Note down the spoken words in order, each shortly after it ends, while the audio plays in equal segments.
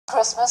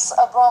Christmas,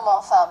 a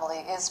Bromont family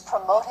is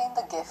promoting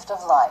the gift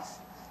of life.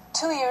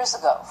 2 years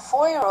ago,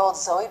 4-year-old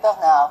Zoe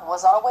Bernard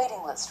was on a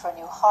waiting list for a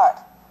new heart.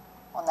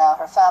 Well, now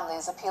her family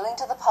is appealing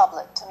to the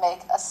public to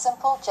make a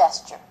simple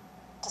gesture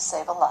to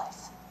save a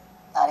life.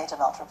 Annie de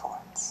Mont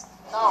reports.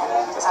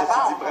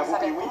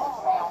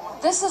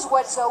 This is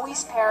what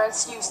Zoe's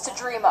parents used to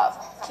dream of.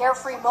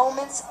 Carefree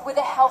moments with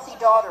a healthy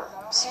daughter.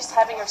 She's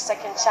having her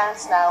second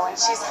chance now and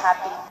she's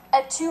happy.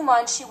 At 2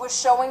 months, she was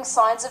showing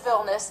signs of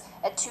illness.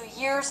 At 2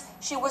 years,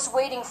 she was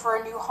waiting for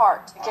a new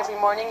heart. Like every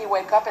morning you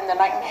wake up and the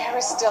nightmare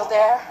is still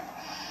there.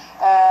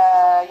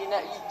 You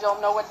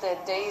don't know what the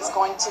day is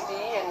going to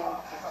be, and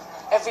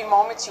every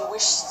moment you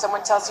wish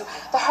someone tells you,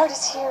 the heart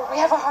is here, we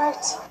have a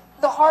heart.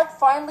 The heart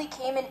finally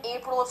came in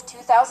April of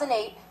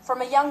 2008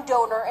 from a young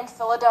donor in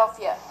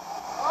Philadelphia.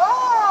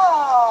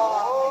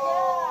 Wow!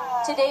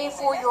 Today,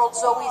 4-year-old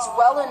Zoe is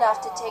well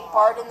enough to take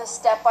part in the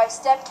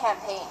Step-by-Step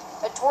campaign,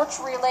 a torch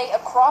relay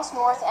across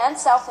North and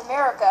South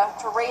America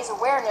to raise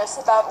awareness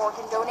about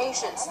organ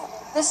donations.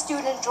 This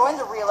student joined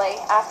the relay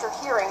after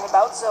hearing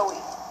about Zoe.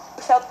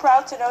 I felt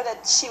proud to know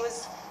that she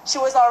was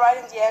all right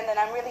in the end, and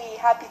I'm really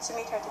happy to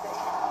meet her today.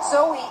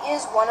 Zoe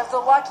is one of the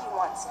lucky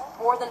ones.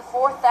 More than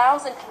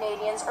 4,000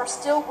 Canadians are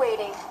still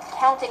waiting,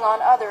 counting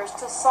on others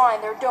to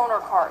sign their donor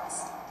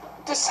cards.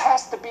 This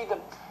has to be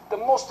the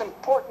most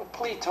important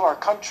plea to our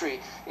country,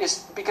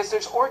 is because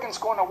there's organs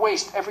going to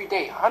waste every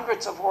day.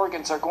 Hundreds of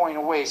organs are going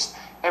to waste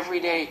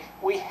every day.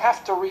 We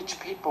have to reach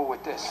people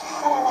with this.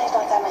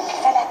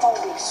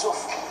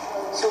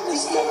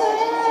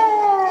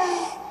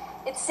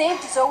 It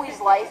saved Zoe's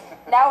life.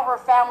 Now her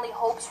family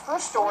hopes her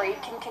story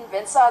can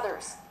convince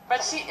others.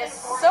 But she is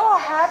so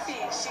happy.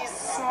 She's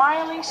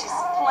smiling, she's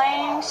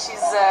playing,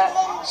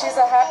 she's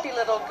a happy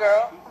little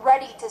girl.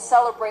 Ready to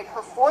celebrate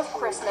her 4th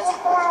Christmas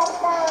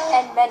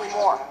and many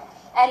more.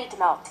 Annie de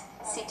Mont,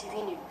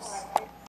 CTV News.